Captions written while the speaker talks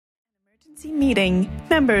Emergency meeting.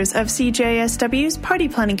 Members of CJSW's Party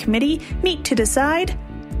Planning Committee meet to decide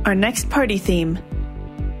our next party theme.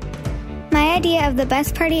 My idea of the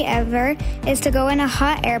best party ever is to go in a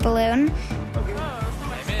hot air balloon,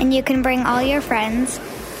 and you can bring all your friends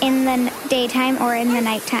in the daytime or in the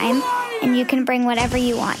nighttime, and you can bring whatever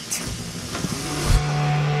you want.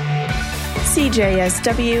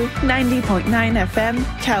 CJSW 90.9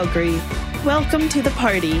 FM, Calgary. Welcome to the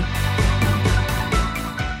party.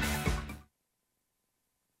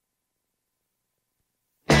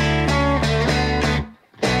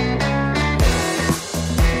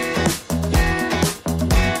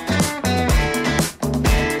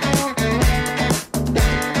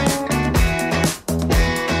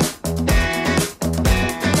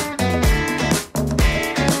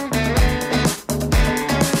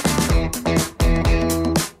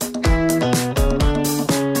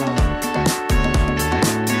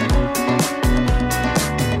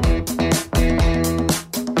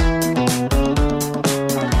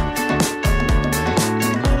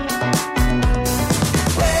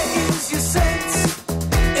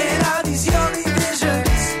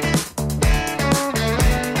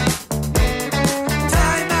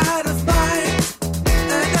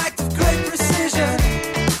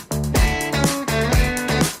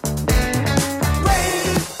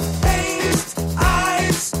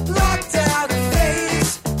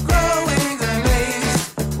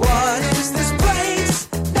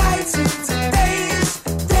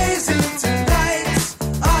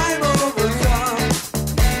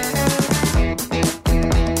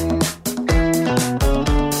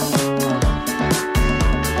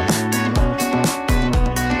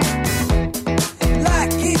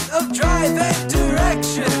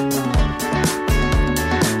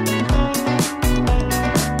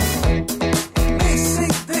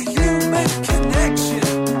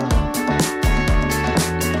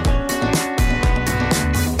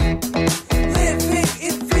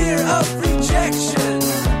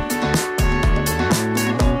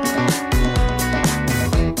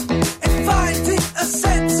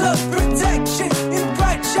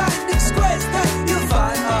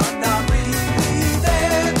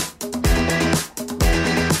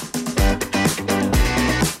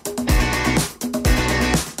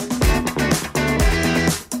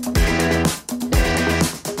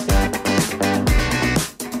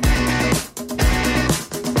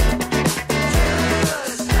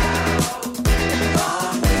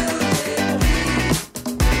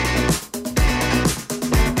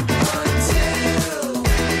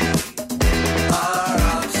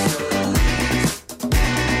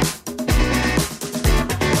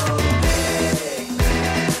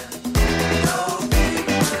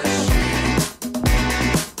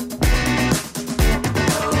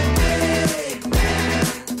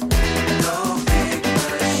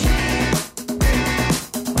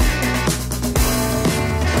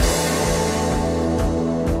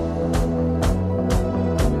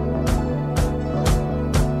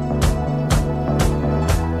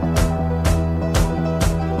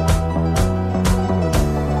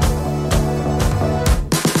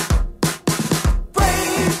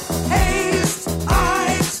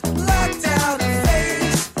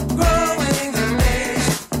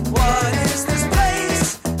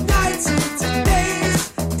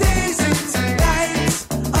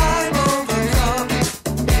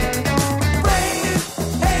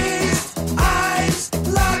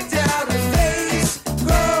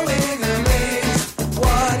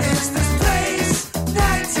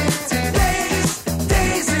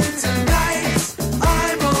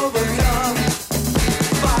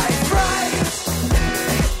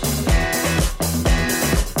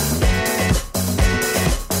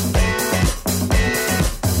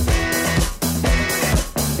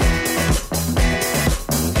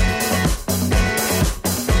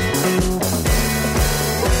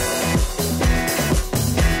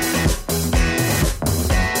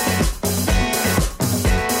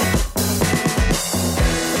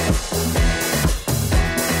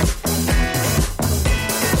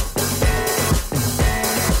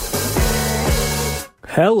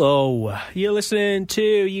 Hello, you're listening to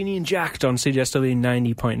Union Jack on CJSW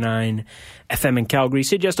 90.9 FM in Calgary,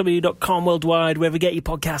 CJSW.com worldwide, wherever you get your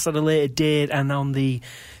podcasts at a later date, and on the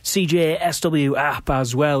CJSW app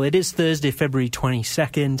as well. It is Thursday, February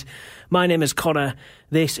 22nd. My name is Connor.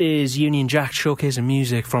 This is Union Jack showcasing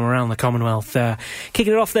music from around the Commonwealth.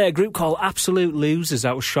 Kicking it off there, a group called Absolute Losers.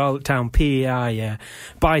 That was Charlottetown PEI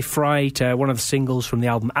by Fright, one of the singles from the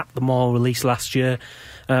album At the Mall released last year.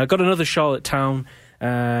 Got another Charlottetown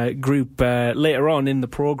group later on in the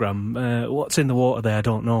programme. What's in the water there? I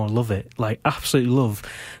don't know. I love it. Like, absolutely love.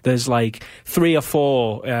 There's like 3 or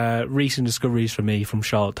 4 recent discoveries for me from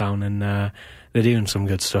Charlottetown, and they're doing some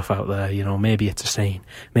good stuff out there. You know, maybe it's a scene,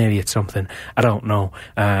 maybe it's something. I don't know,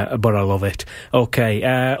 but I love it.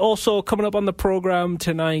 Okay, also coming up on the programme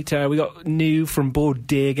tonight, we got new from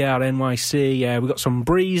Bodega at NYC. We got some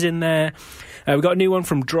Breeze in there. We got a new one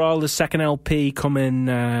from Droll, the second LP coming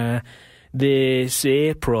this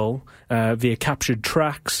April via Captured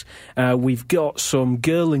Tracks. We've got some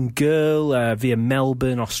Girl and Girl via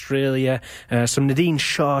Melbourne, Australia. Some Nadine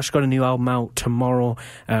Shaw, she's got a new album out tomorrow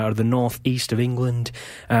out of the northeast of England.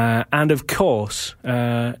 And of course,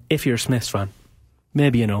 if you're a Smiths fan,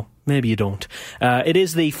 maybe you know, maybe you don't. It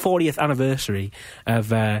is the 40th anniversary of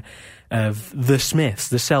The Smiths,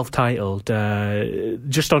 the self-titled,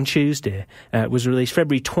 just on Tuesday. Was released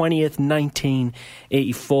February 20th,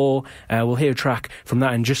 1984. We'll hear a track from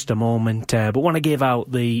that in just a moment, but want to give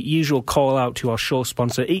out the usual call-out to our show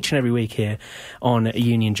sponsor each and every week here on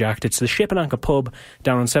Union Jack. It's the Ship and Anchor Pub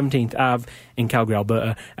down on 17th Ave in Calgary,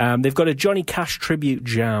 Alberta. They've got a Johnny Cash tribute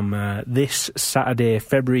jam this Saturday,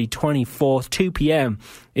 February 24th, 2 p.m.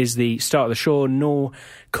 is the start of the show. No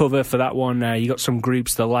cover for that one. You got some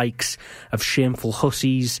groups, the likes of Shameful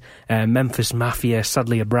Hussies, Memphis Mafia,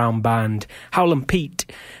 Sadly a Brown Band, Howlin' Pete,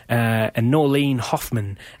 and Nolene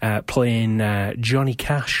Hoffman playing Johnny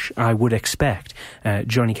Cash, I would expect.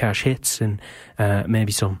 Johnny Cash hits and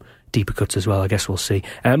maybe some deeper cuts as well. I guess we'll see.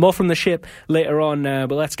 More from the Ship later on,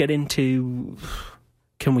 but let's get into,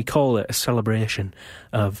 can we call it a celebration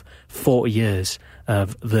of 40 years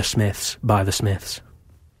of The Smiths by The Smiths?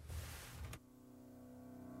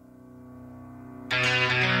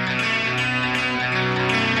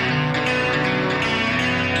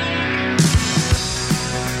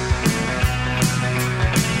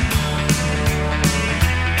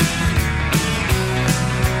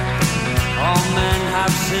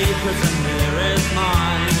 Secrets and here is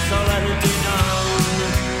mine, so let it be known.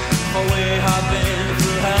 For we have been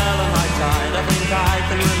through hell and high tide. I think I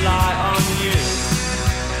can rely on you.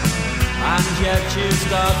 And yet you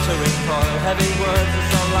start to recoil. Heavy words are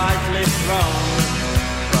so lightly thrown,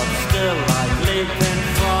 but still I leap in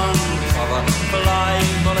front of a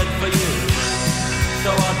flying bullet for you. So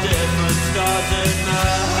what difference does it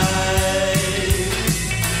make?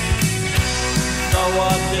 So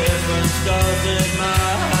what difference does it make?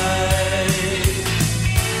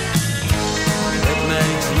 It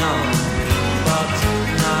makes none, but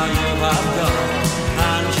now you have gone,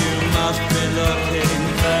 and you must be looking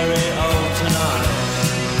very old tonight.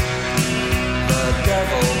 The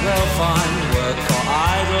devil will find work for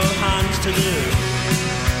idle hands to do.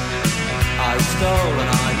 I stole and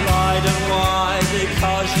I lied, and why?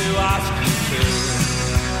 Because you asked me to.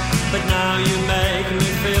 But now you make me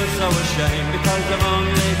feel so ashamed, because I've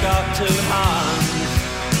only got 2 hands.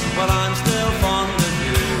 Well, I'm still fond of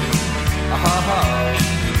you. Oh.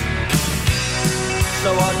 So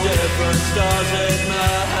what difference does it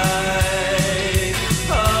make?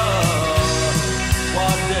 Oh,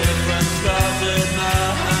 what difference does it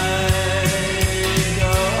make?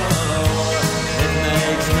 Oh, it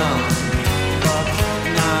makes none, but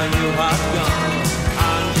now you have gone,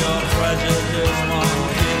 and your prejudice won't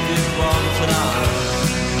keep you warm tonight.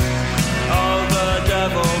 Oh, the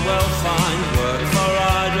devil will find work for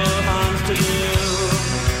idle hands to do.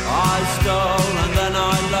 I stole and then I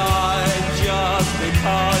lied just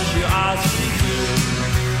because you asked me to.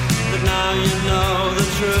 But now you know the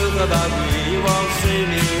truth about me, you won't see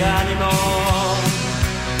me anymore.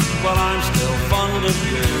 Well, I'm still fond of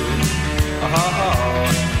you. Oh.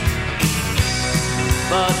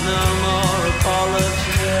 But no more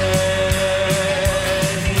apologies.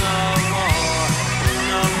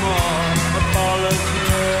 No more apologies.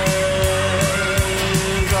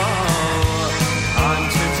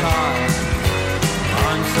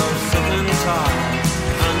 Tired,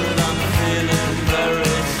 and I'm feeling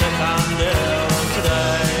very sick and ill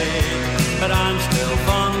today, but I'm still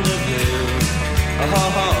fond of you.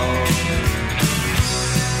 Oh.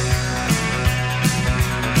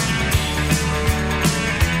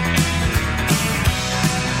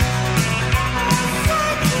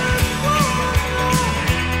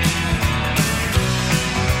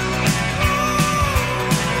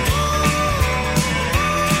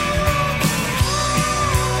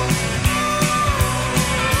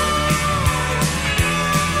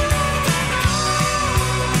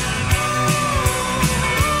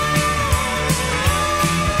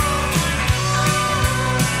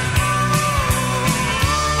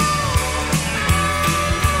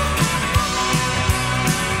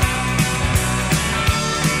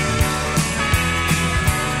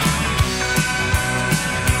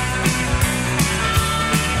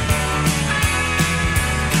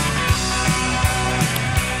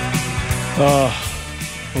 Oh,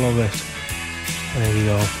 love it. There we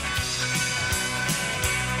go.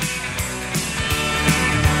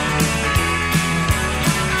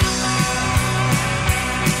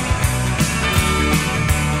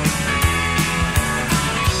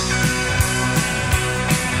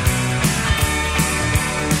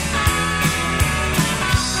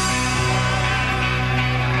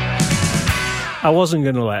 I wasn't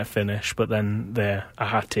going to let it finish, but then I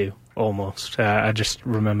had to, almost. I just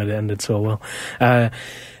remembered it ended so well.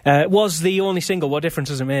 It was the only single, What Difference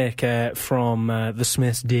Does It Make, from The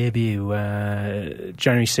Smiths' debut,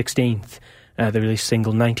 January 16th. They released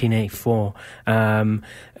single 1984.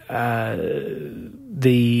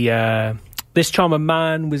 This Charm of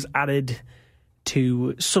Man was added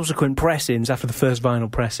to subsequent pressings after the first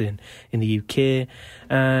vinyl pressing in the UK,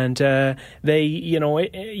 and they, you know,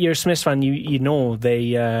 you're a Smiths fan, you know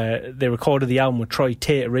they recorded the album with Troy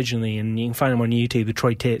Tate originally, and you can find them on YouTube, the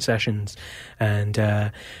Troy Tate sessions, and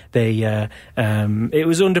it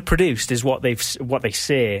was underproduced, is what they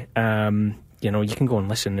say. You know, you can go and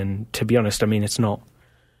listen, and to be honest, I mean, it's not.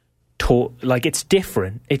 Like, it's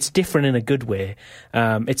different. It's different in a good way.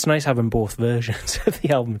 It's nice having both versions of the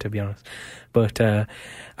album, to be honest. But, I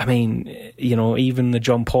mean, you know, even the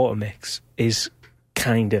John Porter mix is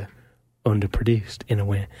kind of underproduced in a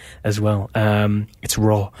way as well. It's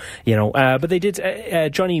raw, you know. But they did...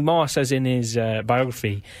 Johnny Marr says in his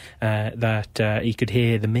biography that he could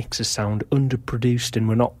hear the mixes sound underproduced and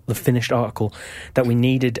were not the finished article that we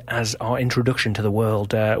needed as our introduction to the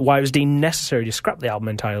world. Why it was deemed necessary to scrap the album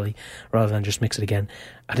entirely rather than just mix it again,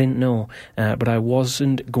 I didn't know, but I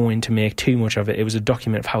wasn't going to make too much of it. It was a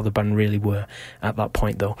document of how the band really were at that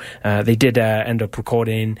point, though. They did end up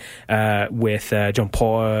recording with John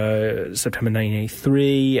Porter September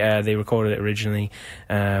 1983. They recorded it originally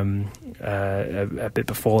a bit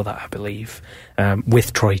before that, I believe,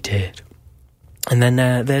 with Troy Tate. And then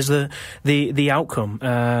there's the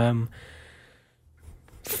outcome.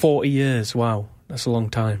 40 years, wow. That's a long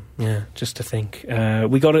time, yeah, just to think.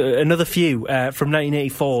 We got another few from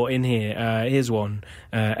 1984 in here. Here's one,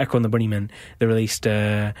 Echo and the Bunnymen. They released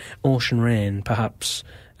Ocean Rain, perhaps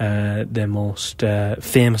their most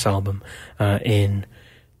famous album, in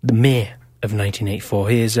the May of 1984.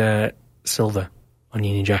 Here's Silver on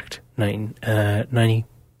Union Jack 90.9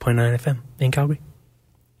 FM in Calgary.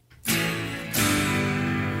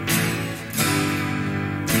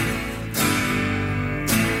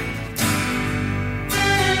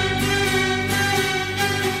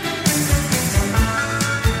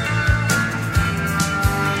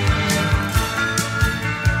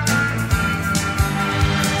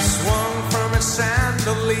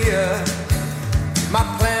 My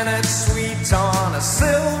planet sweet on a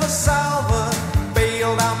silver salver,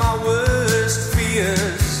 bailed out my worst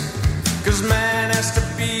fears. 'Cause man has to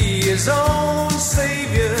be his own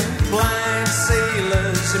savior. Blind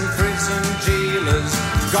sailors, imprisoned jailers,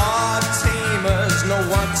 God tamers know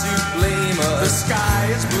what to blame us. The sky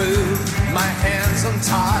is blue, my hands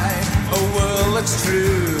untied, a world that's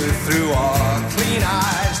true through our clean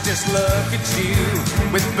eyes. Just look at you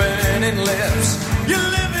with burning lips, you're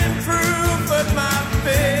living proof at my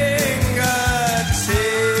fingertips.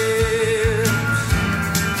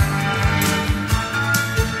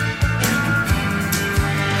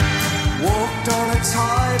 Walked on a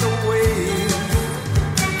tidal wave,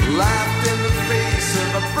 laughed in the face of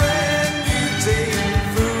a brand new day.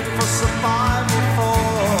 Food for survival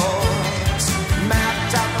thoughts,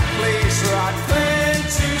 mapped out the place where I'd plan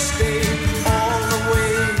to stay. All the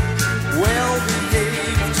way, well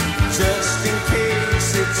behaved, just in case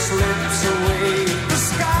it slips away. The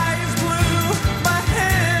sky is blue, my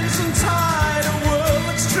hands untied, a world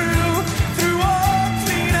that's true through all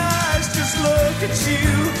clean eyes. Just look at you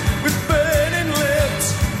with burning lips,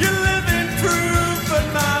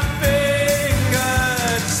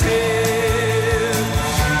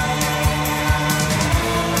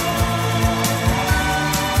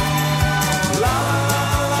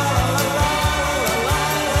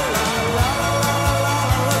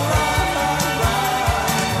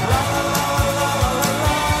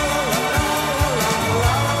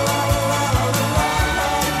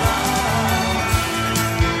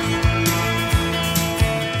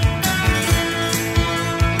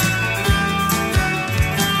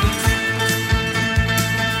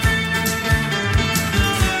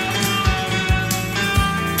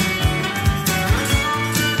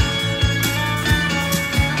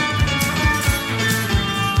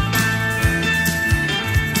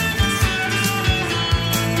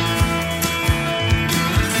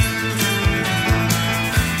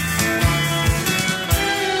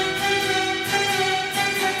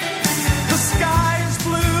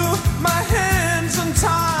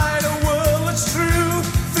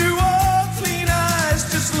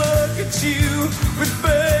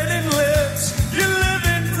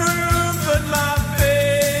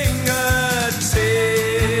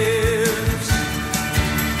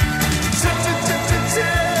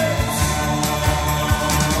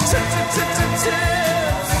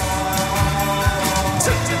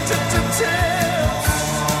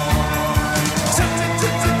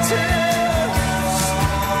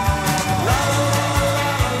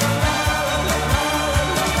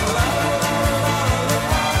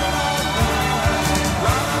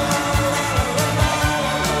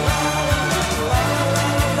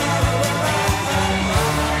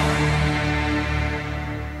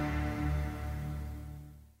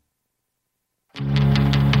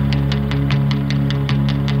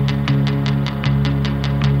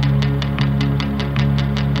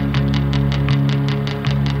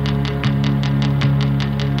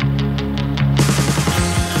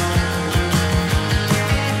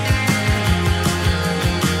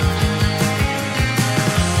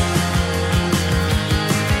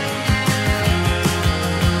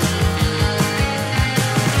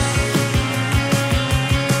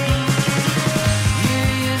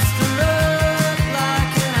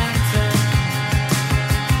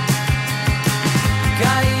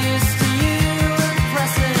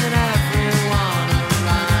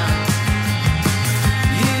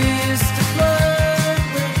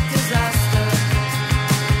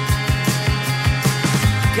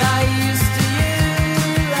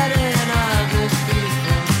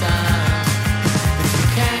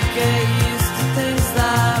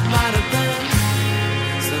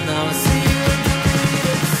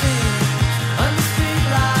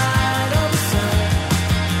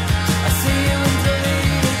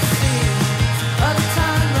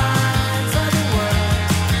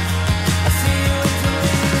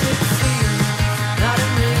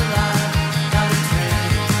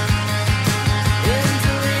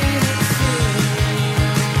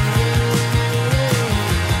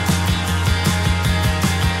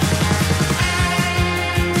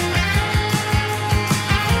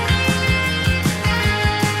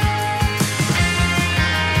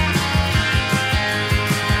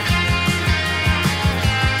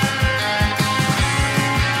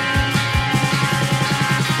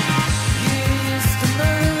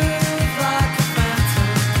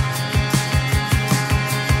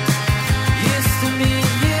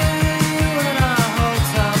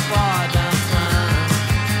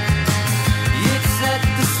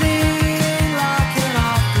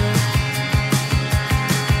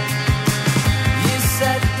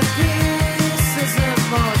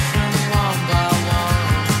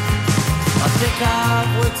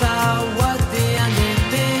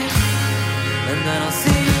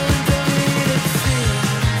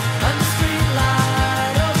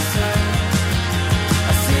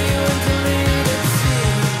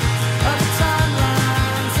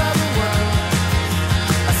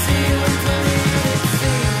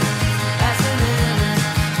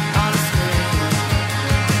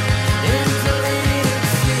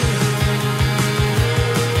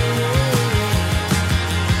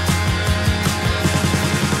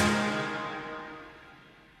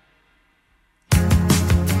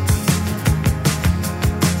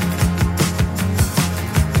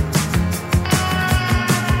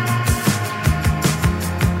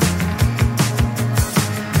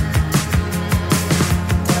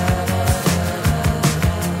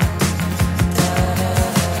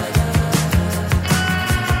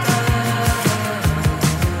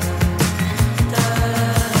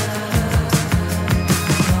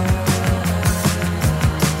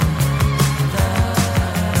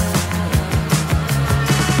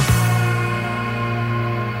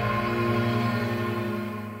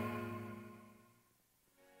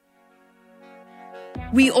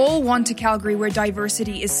 We all want a Calgary where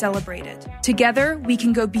diversity is celebrated. Together, we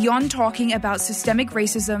can go beyond talking about systemic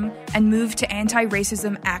racism and move to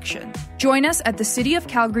anti-racism action. Join us at the City of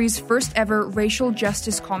Calgary's first ever Racial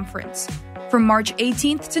Justice Conference from March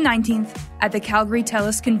 18th to 19th at the Calgary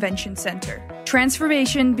TELUS Convention Centre.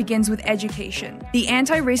 Transformation begins with education. The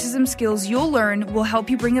anti-racism skills you'll learn will help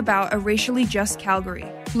you bring about a racially just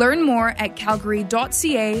Calgary. Learn more at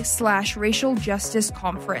calgary.ca/racial justice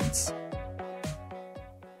conference.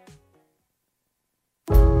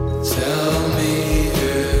 Tell me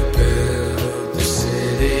who built the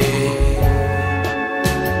city.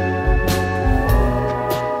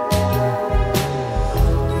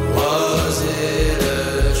 Was it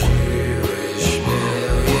a Jewish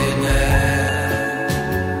billionaire?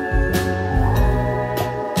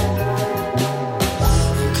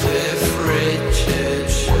 Cliff Richard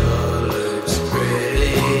sure looks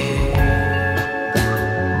pretty.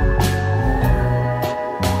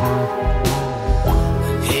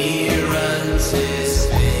 His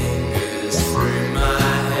fingers through my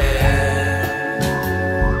hair,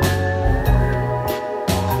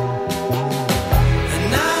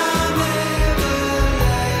 and I never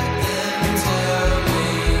let them tell me.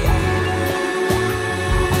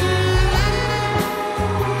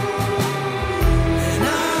 And I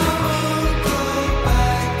won't go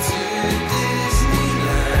back to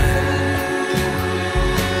Disneyland.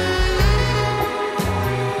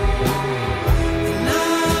 And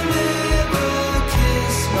I'll never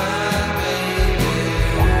kiss my baby.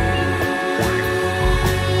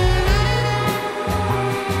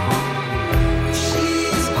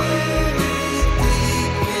 She's buried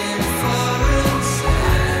deep in foreign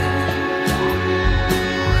sand. So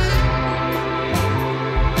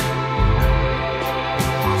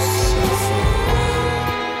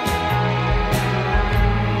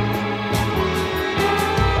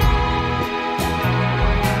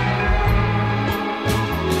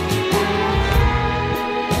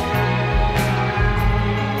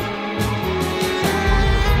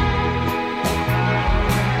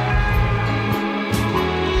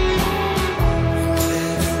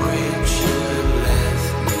Cliff Richard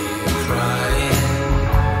left me crying.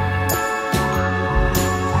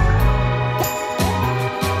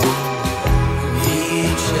 He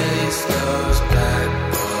chased those black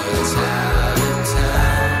boys out of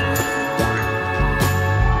town.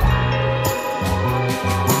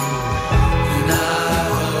 And I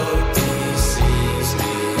hope he sees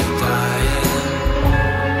me dying.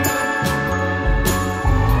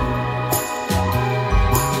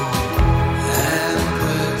 And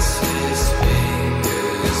puts his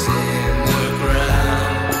fingers in the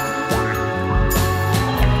ground.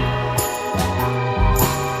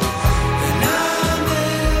 And I'll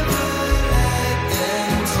never let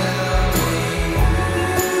them tell me.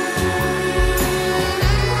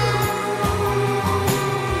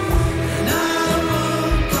 And I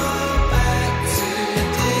won't go back to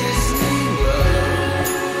Disney World.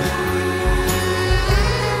 And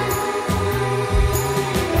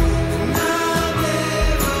I'll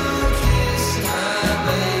never kiss my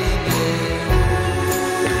baby.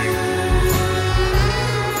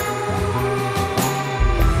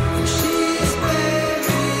 And she's buried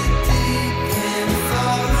deep in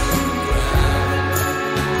foreign ground.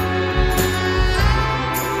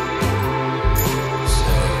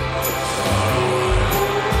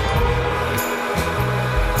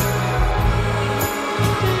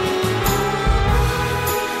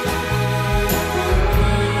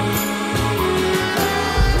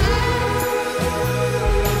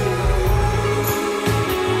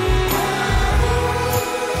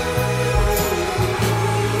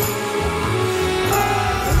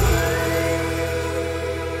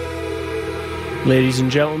 Ladies and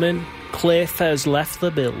gentlemen, Cliff has left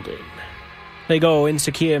the building. There you go,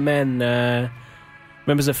 Insecure Men,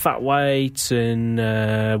 members of Fat White and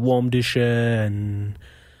Warm Disher and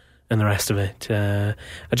the rest of it. I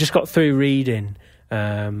just got through reading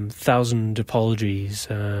 1,000 Apologies,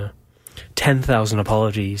 10,000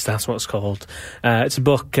 Apologies, that's what it's called. It's a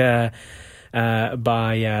book by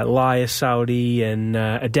Laia Saudi and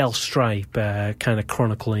Adele Stripe, kind of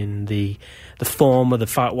chronicling the form of the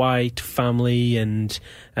Fat White family, and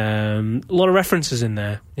a lot of references in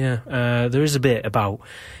there. Yeah, there is a bit about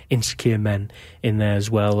Insecure Men in there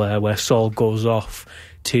as well, where Saul goes off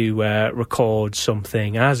to record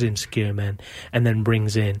something as Insecure Men and then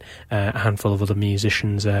brings in a handful of other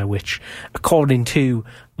musicians, which, according to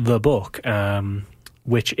the book,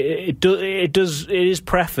 which it is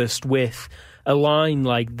prefaced with a line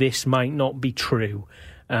like, "This might not be true,"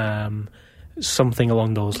 something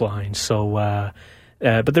along those lines. So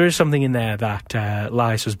But there is something in there that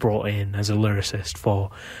Lies was brought in as a lyricist for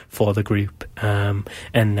the group, and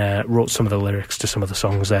wrote some of the lyrics to some of the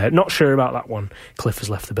songs there. Not sure about that one. Cliff has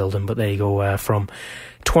left the building, but there you go. From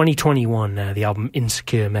 2021, the album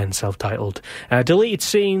Insecure Men, self-titled. Deleted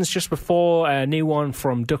Scenes just before, a new one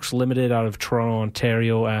from Ducks Limited out of Toronto,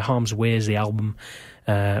 Ontario. Harm's Way is the album.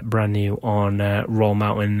 Brand new on Royal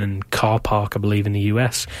Mountain and Car Park, I believe, in the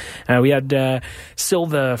US. We had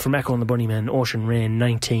Silver from Echo and the Bunnymen, Ocean Rain,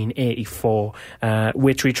 1984,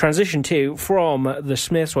 which we transitioned to from The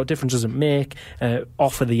Smiths, What Difference Does It Make,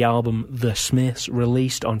 off of the album The Smiths,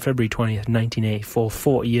 released on February 20th, 1984,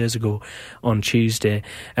 40 years ago on Tuesday,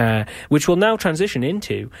 which will now transition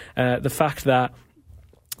into the fact that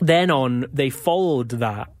then they followed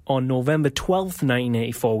that on November 12th,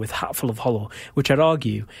 1984 with Hatful of Hollow, which I'd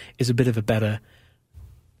argue is a bit of a better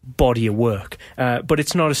body of work. But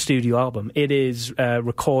it's not a studio album. It is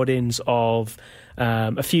recordings of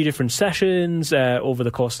a few different sessions over the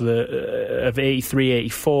course of 83,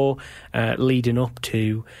 84, leading up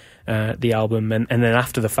to the album and then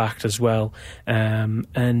after the fact as well.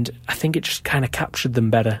 And I think it just kind of captured them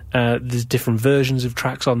better. There's different versions of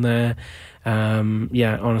tracks on there.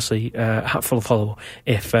 Honestly, Hatful of Hollow,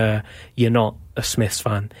 if you're not a Smiths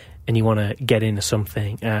fan and you want to get into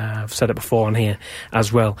something, I've said it before on here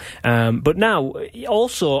as well. But now,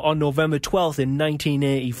 also on November 12th in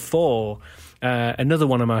 1984, another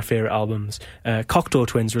one of my favourite albums, Cocteau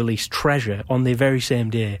Twins released Treasure on the very same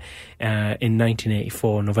day in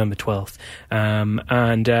 1984, November 12th.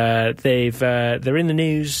 They're in the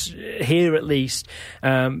news here at least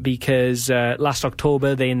because last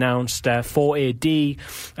October they announced 4AD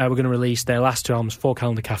were going to release their last two albums, 4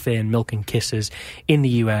 Calendar Cafe and Milk and Kisses, in the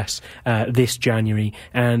US this January,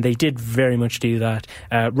 and they did very much do that.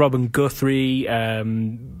 Robin Guthrie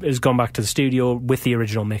has gone back to the studio with the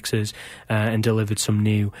original mixes and delivered some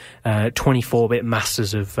new 24-bit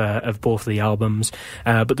masters of both of the albums.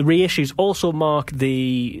 But the reissues also mark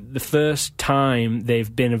the first time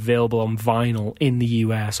they've been available on vinyl in the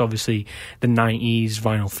US. Obviously, the 90s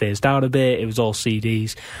vinyl phased out a bit. It was all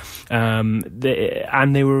CDs. And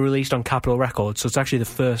they were released on Capitol Records, so it's actually the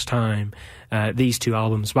first time these two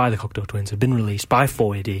albums by the Cocteau Twins have been released by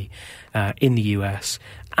 4AD in the US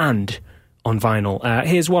and on vinyl.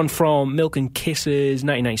 Here's one from Milk and Kisses,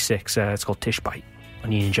 1996. It's called Tish Bite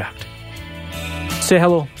on Union Jacked. Say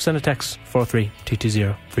hello, send a text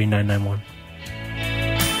 43220-3991.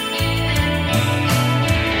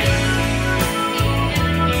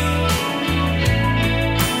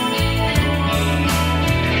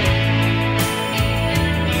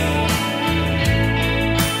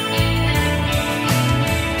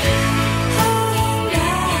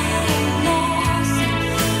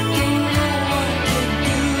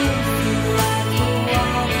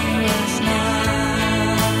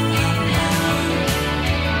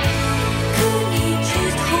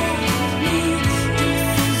 Just hold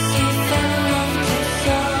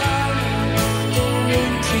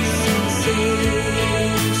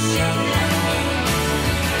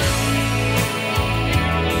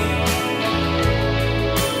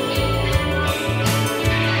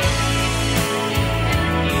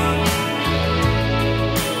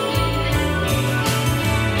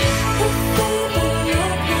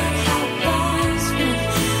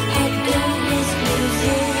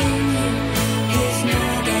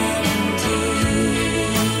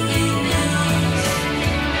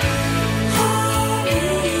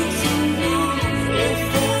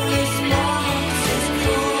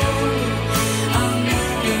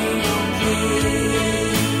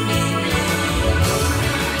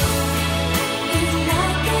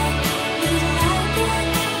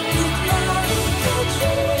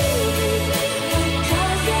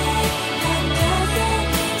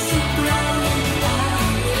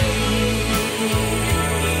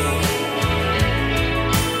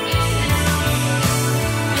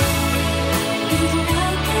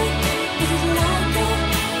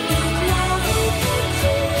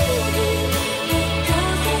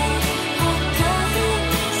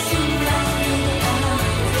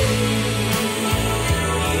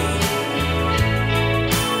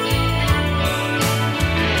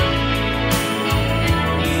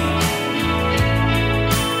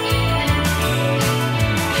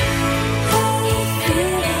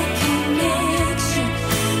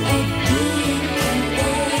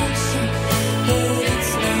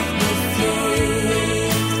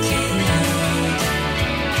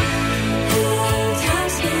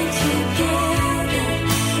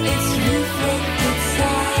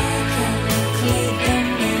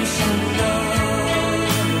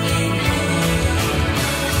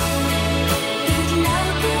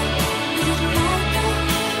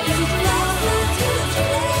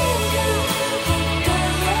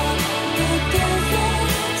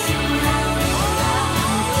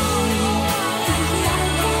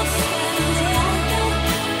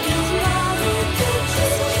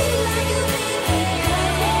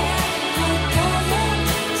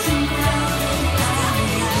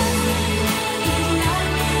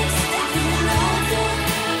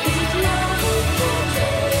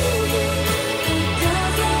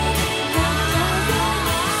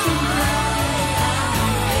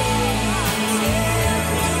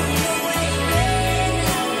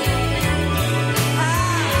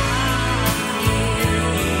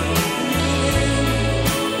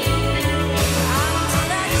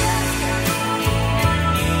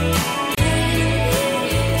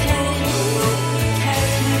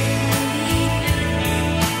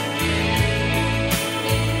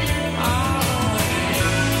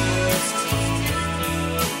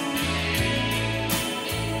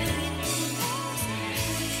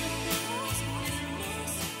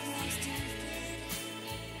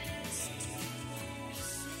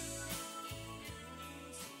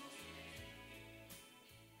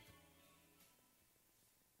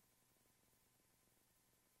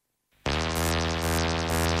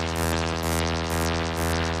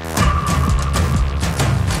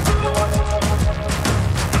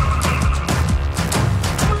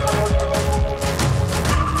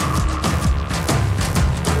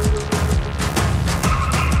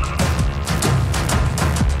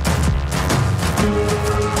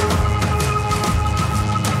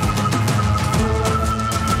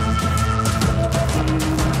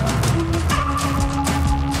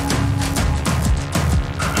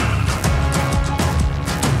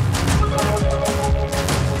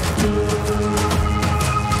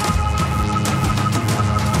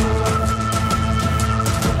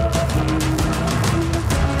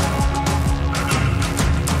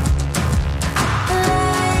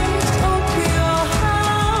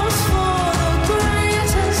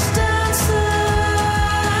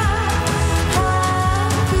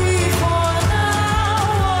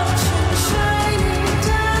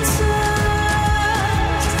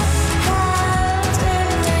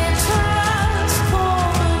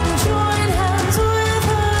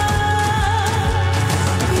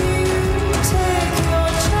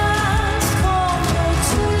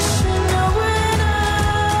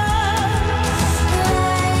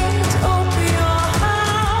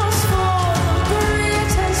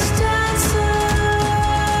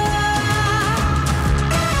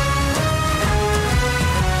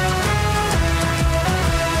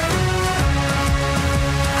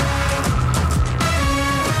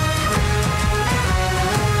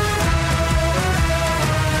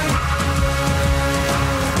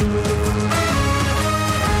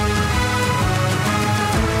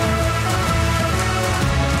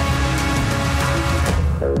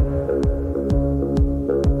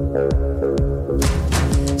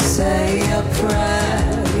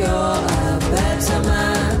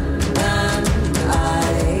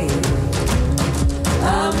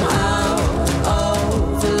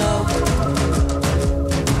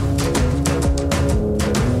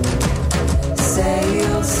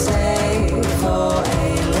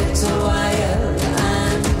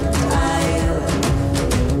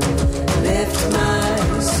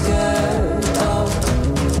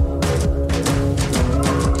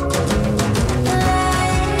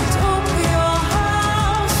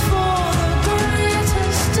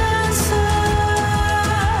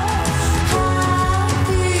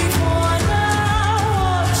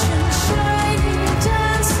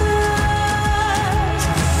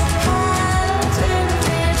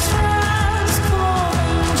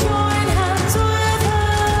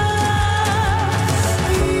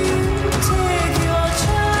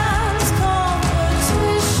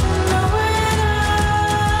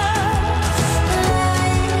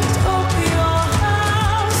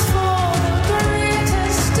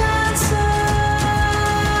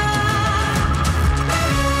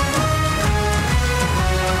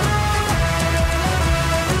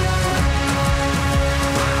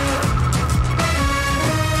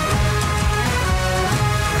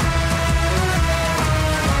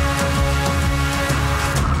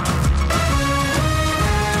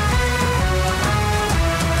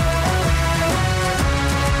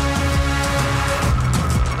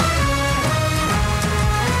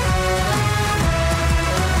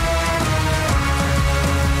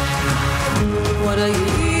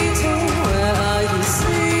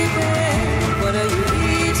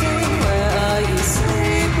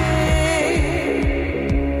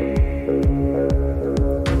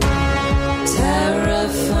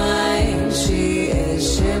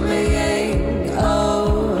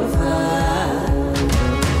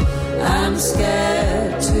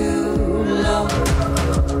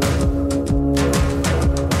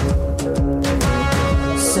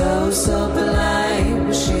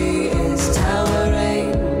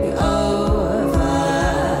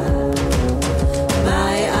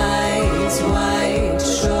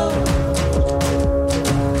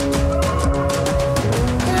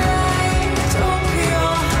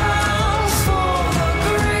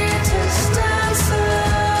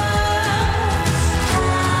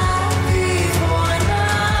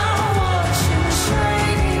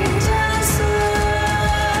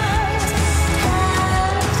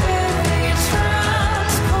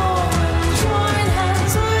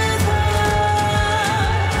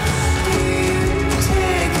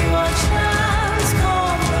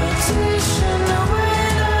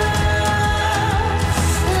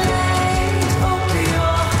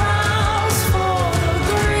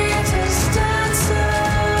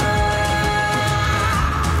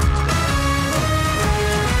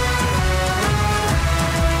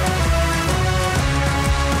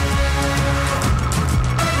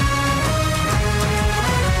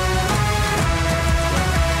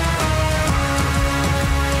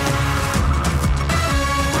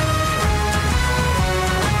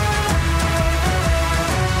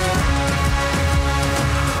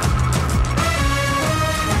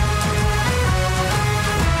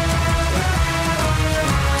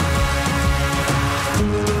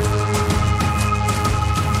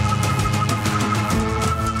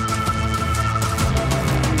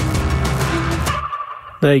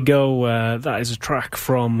There you go. That is a track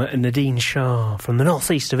from Nadine Shah from the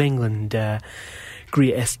northeast of England.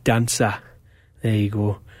 Greatest Dancer. There you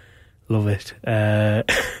go. Love it. That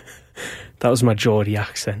was my Geordie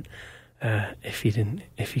accent. If you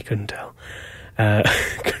couldn't tell. I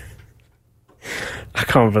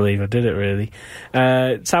can't believe I did it, really.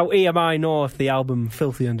 It's out EMI North, the album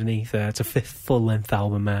Filthy Underneath. It's a 5th full-length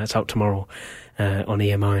album. It's out tomorrow on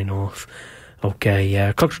EMI North.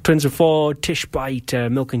 Okay, Clockwork Twins of 4, Tish Bite,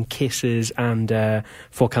 Milk and Kisses, and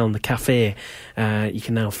 4 Calendar Cafe. You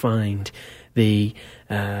can now find the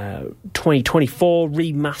 2024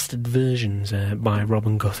 remastered versions by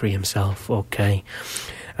Robin Guthrie himself. Okay.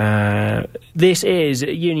 This is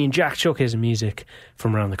Union Jack. Showcase of music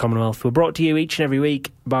from around the Commonwealth. We're brought to you each and every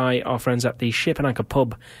week by our friends at the Ship and Anchor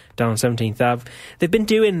pub down on 17th Ave. They've been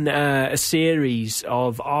doing a series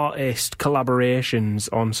of artist collaborations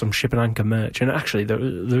on some Ship and Anchor merch, and actually they're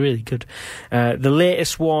really good. The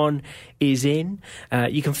latest one is in.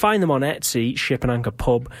 You can find them on Etsy, Ship and Anchor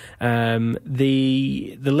pub.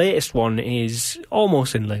 The latest one is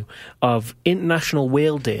almost in lieu of International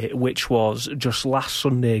Whale Day, which was just last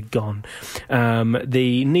Sunday gone.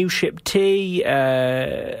 The new ship tee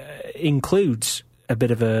includes a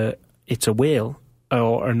bit of it's a whale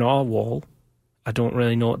or a narwhal. I don't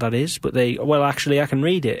really know what that is, but actually I can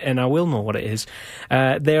read it and I will know what it is.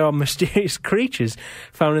 They are mysterious creatures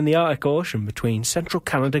found in the Arctic Ocean between central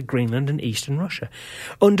Canada, Greenland and eastern Russia.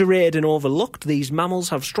 Underrated and overlooked, these mammals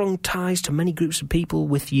have strong ties to many groups of people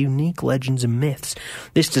with unique legends and myths.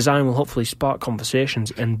 This design will hopefully spark conversations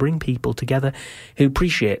and bring people together who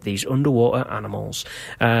appreciate these underwater animals.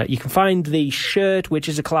 You can find the shirt, which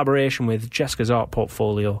is a collaboration with Jessica's art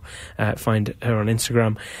portfolio. Find her on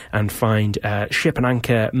Instagram and find Ship and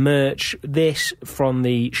Anchor merch, this from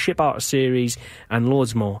the Ship Art series and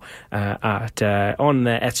loads more on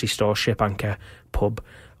their Etsy store, Ship Anchor Pub.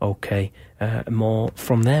 Okay, more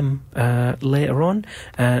from them later on,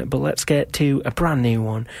 but let's get to a brand new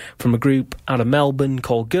one from a group out of Melbourne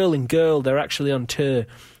called Girl and Girl. They're actually on tour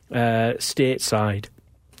stateside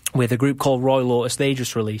with a group called Roy Lotus. They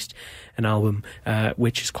just released an album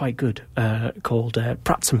which is quite good, called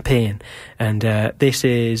Prats and Pain, and this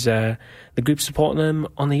is the group supporting them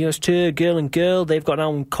on the US tour, Girl and Girl. They've got an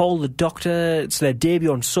album called The Doctor. It's their debut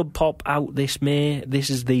on Sub Pop, out this May. This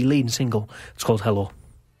is the leading single. It's called Hello.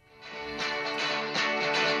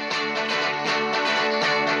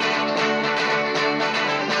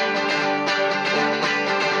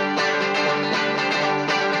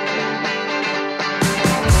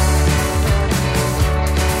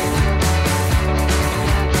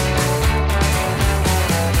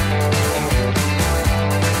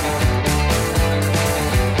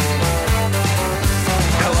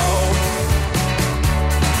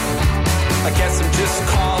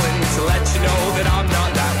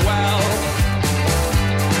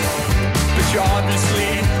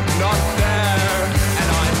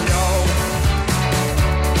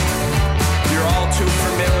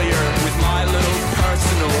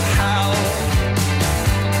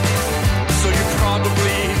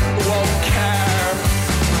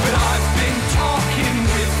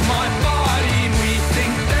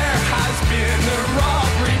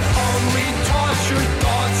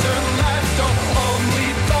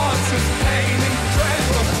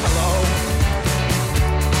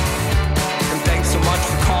 Thanks so much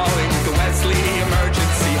for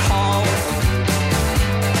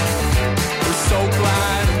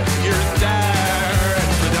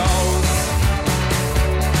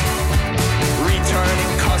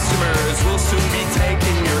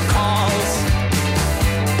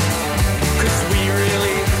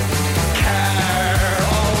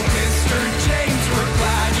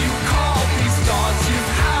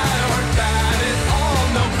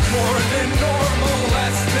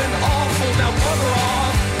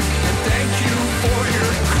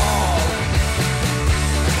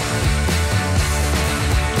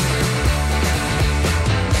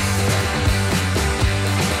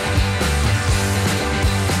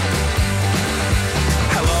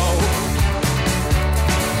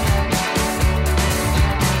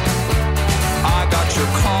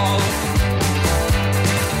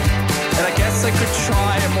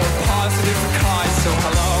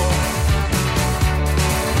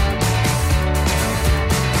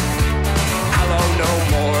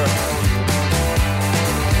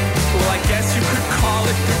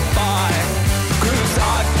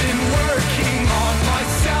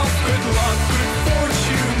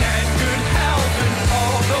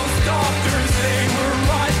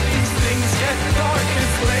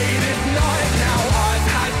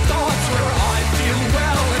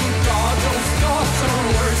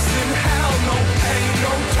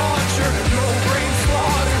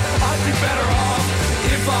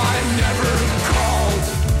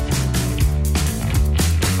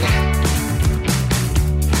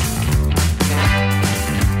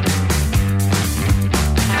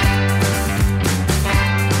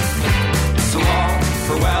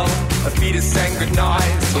Fetus saying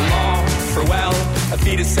goodnight, so long, farewell. A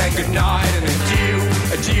fetus saying goodnight, and adieu,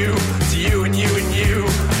 adieu to you and you and you.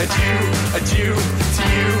 Adieu, adieu to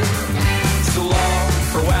you. So long,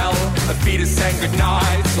 farewell. A fetus saying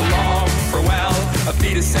goodnight, so long, farewell. A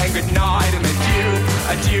fetus saying goodnight, and adieu,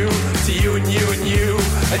 adieu to you and you and you.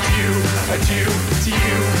 Adieu, adieu to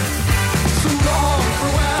you. So long,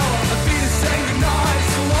 farewell. A fetus saying goodnight,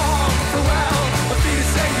 so long, farewell. A fetus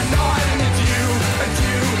saying goodnight, and adieu,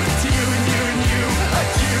 adieu to you and you and you.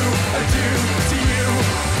 Adieu, adieu to you.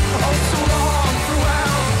 Oh, so long,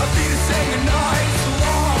 farewell. A fetus saying goodnight, so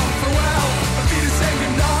long, farewell. A fetus saying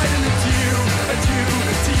goodnight, and adieu, adieu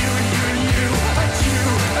to you and you and you. Adieu,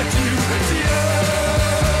 adieu to you.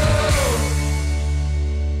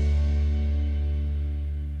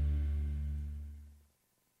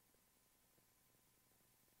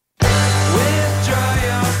 Withdraw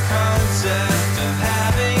your concept of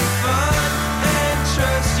having fun and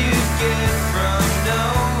trust you get from no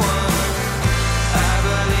one. I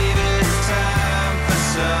believe it's time for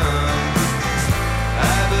some.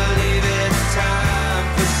 I believe it's time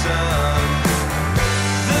for some.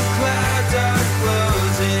 The clouds are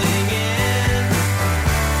closing in.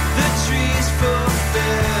 The trees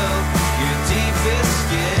fulfill your deepest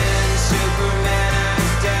skin. Superman,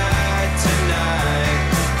 I died tonight.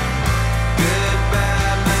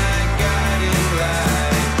 Goodbye, my guiding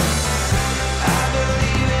light. I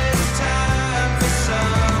believe it's time for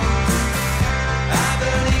some. I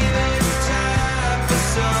believe it's time for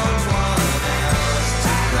someone else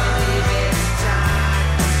to believe it's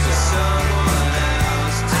time for someone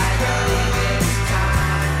else to believe it's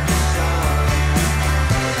time for some.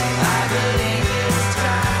 I believe it's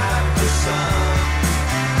time for some.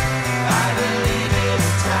 I believe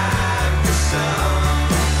it's time for some.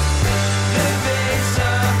 The face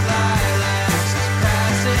of lilacs is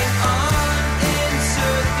passing on.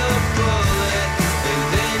 Insert the bullet, and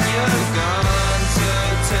then you're gone. So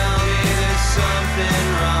tell me there's something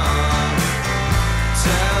wrong.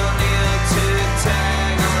 Tell Neil to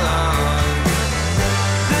tag along.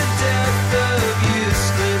 The depth of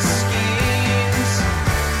useless schemes,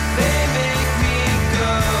 they make me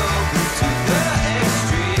go to the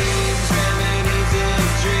extremes. Remedies of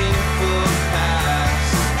dreamful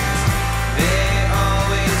past, they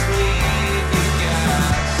always leave you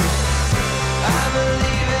gasped. I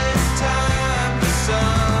believe it's time for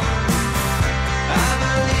some. I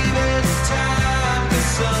believe it's time for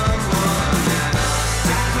someone else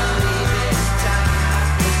to believe it's time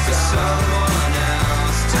for someone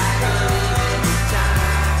else to believe it's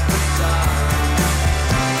time for some.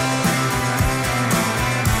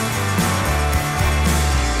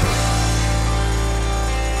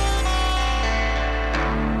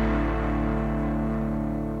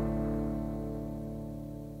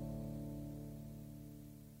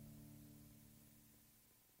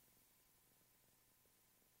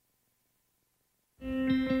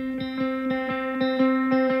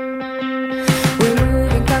 We're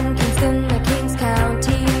moving from Kingston to Kings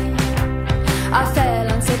County. I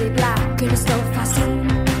fell on city black in a snow scene.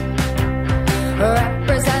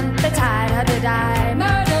 Represent the tide, how did I?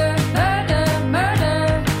 Murder, murder, murder.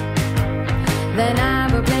 Then I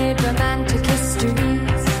will play romantic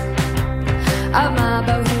histories of my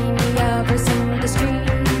bohemia versus the street.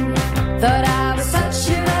 Thought I was such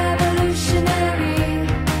a revolutionary.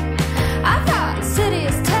 I thought the city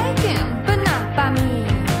is taken, but not by me.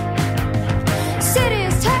 City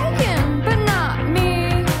is taken, but not me.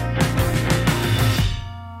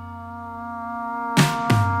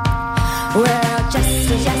 Well,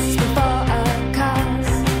 just as yes before a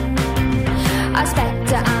cause, a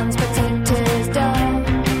spectre on spectators' door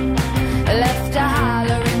left a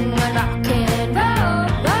hollering and rock and roll,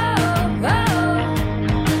 roll, roll.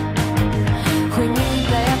 When you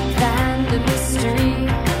play up the hand of mystery,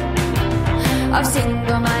 of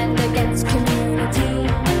single mind against community,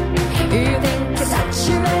 you think it's such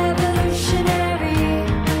a revolutionary.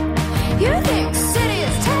 You think city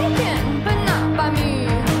is taken, but not by me.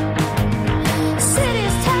 City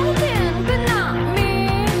is taken, but not me.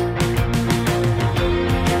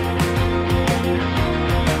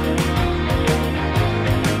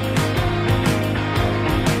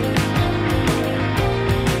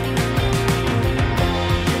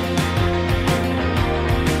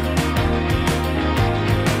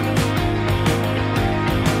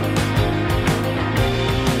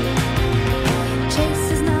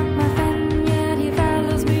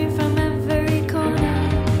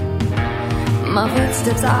 My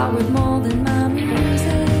footsteps are worth more than my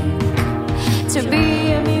music. To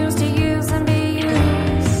be amused, to use and be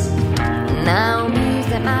used. Now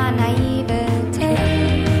amused at my naivete.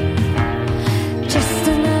 Just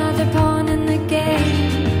another point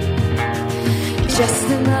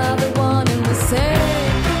just another one in the same.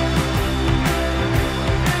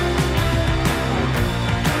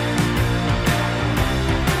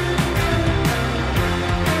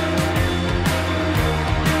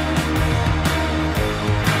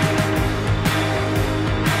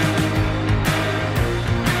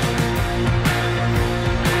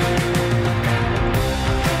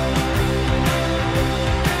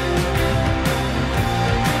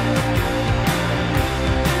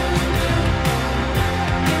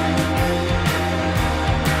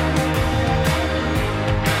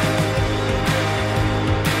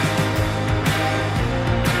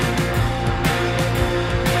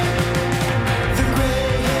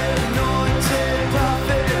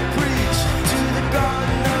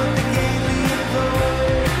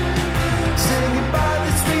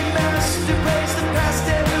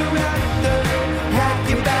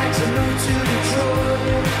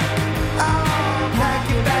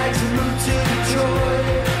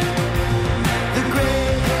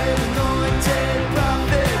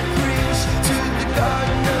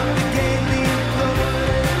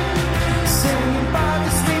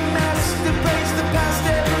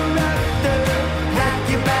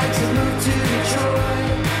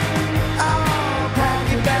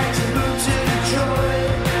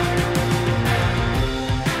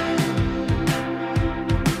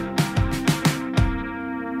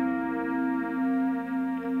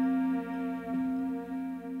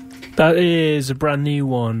 That is a brand new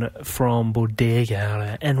one from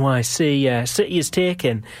Bodega, NYC. City is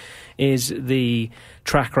Taken is the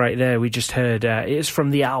track right there we just heard. It is from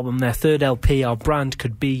the album, their third LP, Our Brand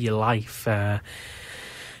Could Be Your Life.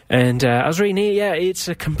 And I was reading here, yeah, it's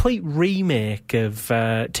a complete remake of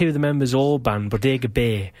two of the members' old band, Bodega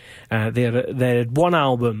Bay. They had one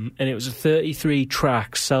album, and it was a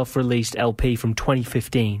 33-track self-released LP from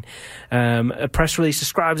 2015. A press release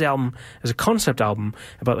describes the album as a concept album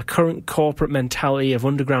about the current corporate mentality of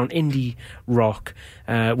underground indie rock,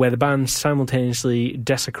 where the band simultaneously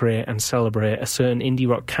desecrate and celebrate a certain indie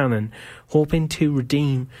rock canon, hoping to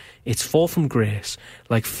redeem its fall from grace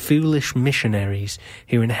like foolish missionaries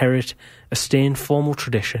who inherit a stained formal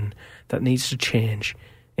tradition that needs to change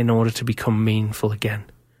in order to become meaningful again.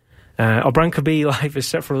 Our Brand Could Be Life is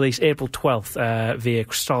set for release April 12th via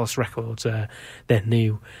Crystallis Records, their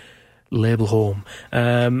new label home.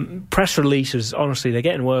 Press releases, honestly, they're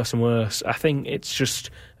getting worse and worse. I think it's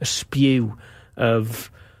just a spew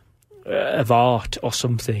of art or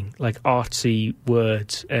something, like artsy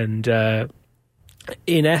words, and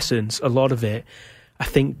in essence, a lot of it, I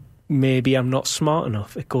think maybe I'm not smart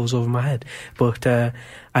enough. It goes over my head. But I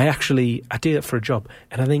do it for a job.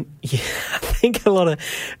 And I think a lot of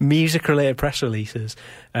music-related press releases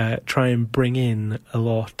try and bring in a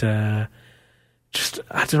lot, just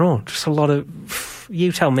a lot of,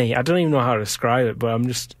 you tell me. I don't even know how to describe it, but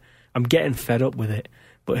I'm getting fed up with it.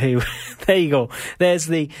 But hey, there you go. There's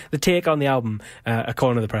the take on the album,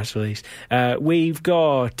 according to the press release. We've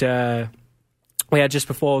got... we had just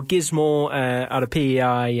before Gizmo out of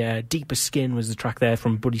PEI, Deeper Skin was the track there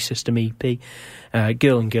from Buddy System EP.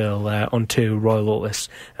 Girl and Girl on tour, Royal Lotus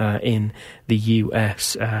in the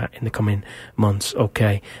US in the coming months.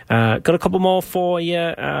 Okay. Got a couple more for you.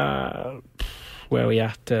 Where are we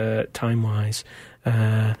at time-wise?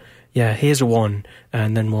 Yeah, here's a one,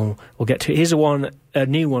 and then we'll get to it. Here's a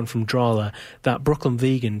new one from Drawler that Brooklyn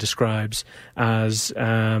Vegan describes as,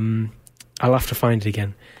 I'll have to find it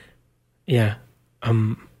again. Yeah.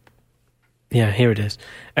 Yeah, here it is.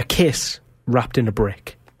 A kiss wrapped in a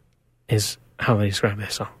brick is how they describe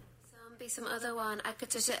this song. Some other one, I could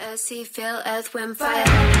touch the earth, see, feel, earth, wind, fire.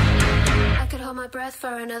 I could hold my breath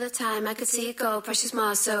for another time. I could see gold, precious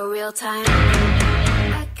Mars, so real time.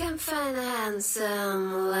 I can find a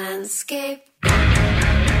handsome landscape.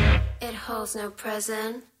 It holds no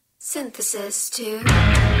present, synthesis too.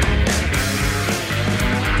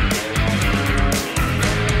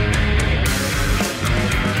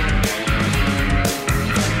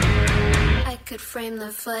 Could frame the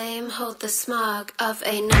flame, hold the smog of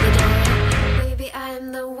another day. Maybe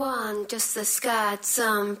I'm the one, just the sky,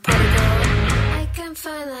 some prodigal. I can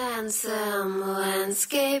find the handsome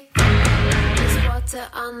landscape. There's water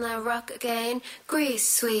on the rock again, grease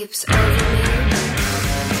sweeps over me.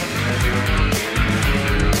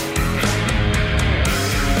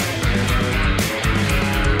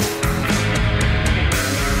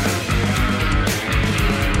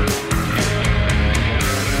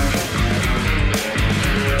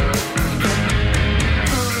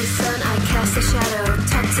 The shadow,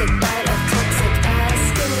 toxic bite of toxic air.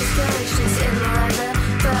 Skin is drenched in the leather,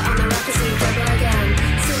 but on the rock I see double again.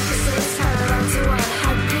 Synthesis, parallel to what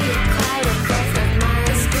had peak, cloud of breath of my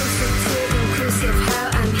exclusive to inclusive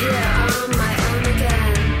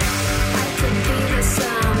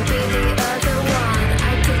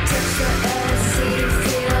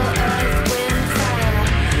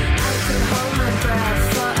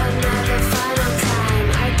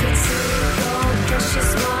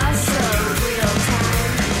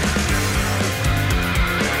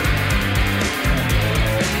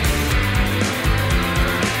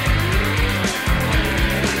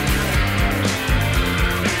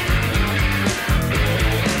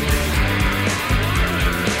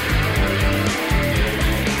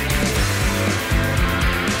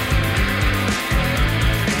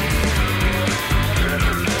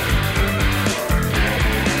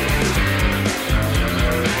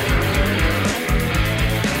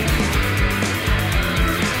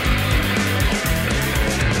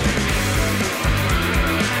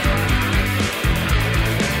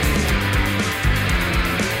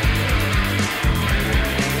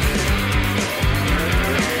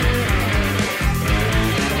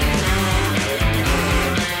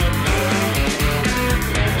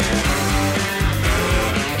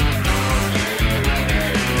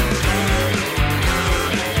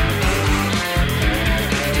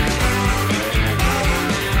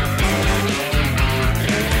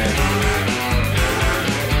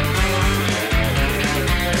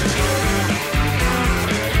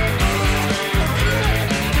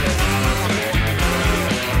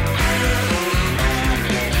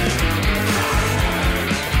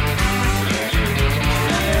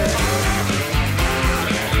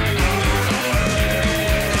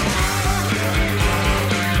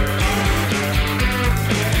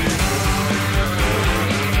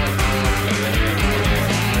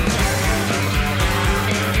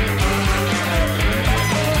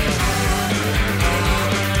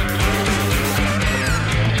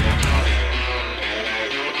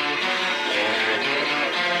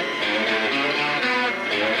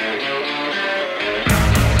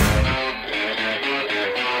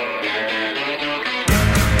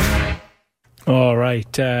All right,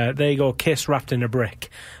 there you go. Kiss Wrapped in a Brick,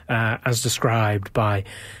 as described by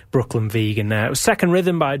Brooklyn Vegan. It was Second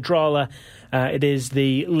Rhythm by Drawler. It is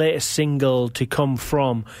the latest single to come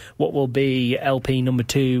from what will be LP number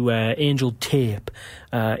 2. Angel Tape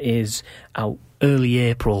is out early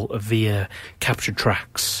April via Captured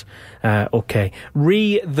Tracks. Okay.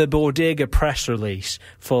 The Bodega press release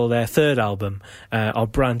for their third album, Our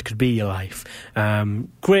Brand Could Be Your Life.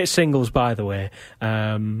 Great singles, by the way.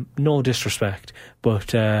 No disrespect,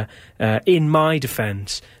 but in my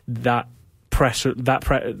defence, the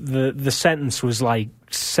sentence was like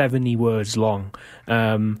 70 words long,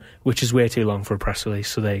 which is way too long for a press release.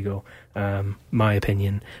 So there you go. My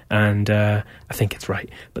opinion, and I think it's right,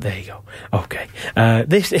 but there you go. Okay,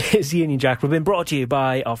 this is Union Jack. We've been brought to you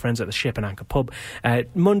by our friends at the Ship and Anchor pub.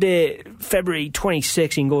 Monday, February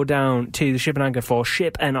 26th, you can go down to the Ship and Anchor for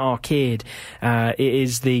Ship and Arcade. It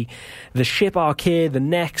is the Ship Arcade, the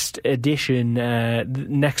next edition,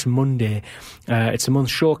 next Monday. It's a month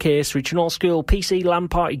showcase featuring old school PC LAN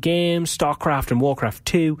party games, StarCraft and Warcraft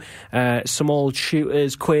 2, some old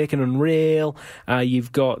shooters, Quake and Unreal.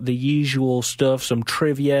 You've got the usual stuff, some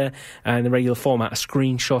trivia, and the regular format of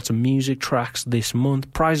screenshots and music tracks this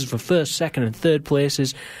month. Prizes for first, second and third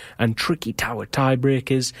places, and tricky tower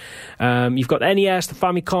tiebreakers. You've got the NES, the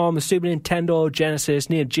Famicom, the Super Nintendo, Genesis,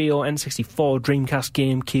 Neo Geo, N64, Dreamcast,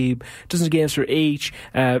 GameCube, dozens of games for each.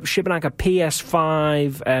 Ship and Anchor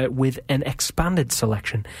PS5 with an expanded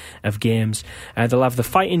selection of games. They'll have the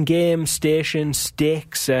fighting game station,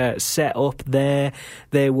 sticks set up there.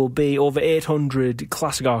 There will be over 800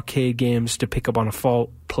 classic arcade games to pick up on a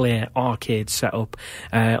 4-player arcade setup.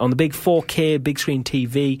 On the big 4K big screen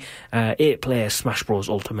TV, 8-player Smash Bros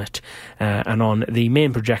Ultimate. And on the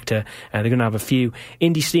main projector, they're going to have a few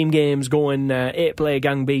indie Steam games going, 8-player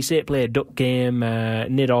Gang Beasts, 8-player Duck Game,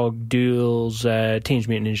 Nidhogg Duels, Teenage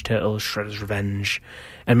Mutant Ninja Turtles, Shredder's Revenge,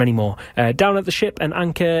 and many more. Down at the Ship and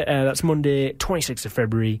Anchor, that's Monday, 26th of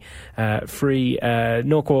February. Free,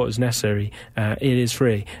 no quotas necessary. It is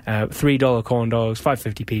free. $3 corn dogs,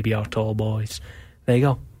 $5.50 PBR tall boys. There you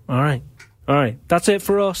go. All right. That's it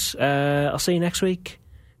for us. I'll see you next week.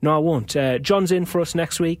 No, I won't. John's in for us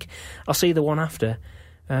next week. I'll see you the one after.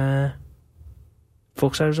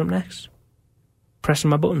 Folks, I was up next.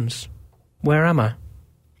 Pressing my buttons. Where am I?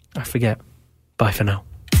 I forget. Bye for now.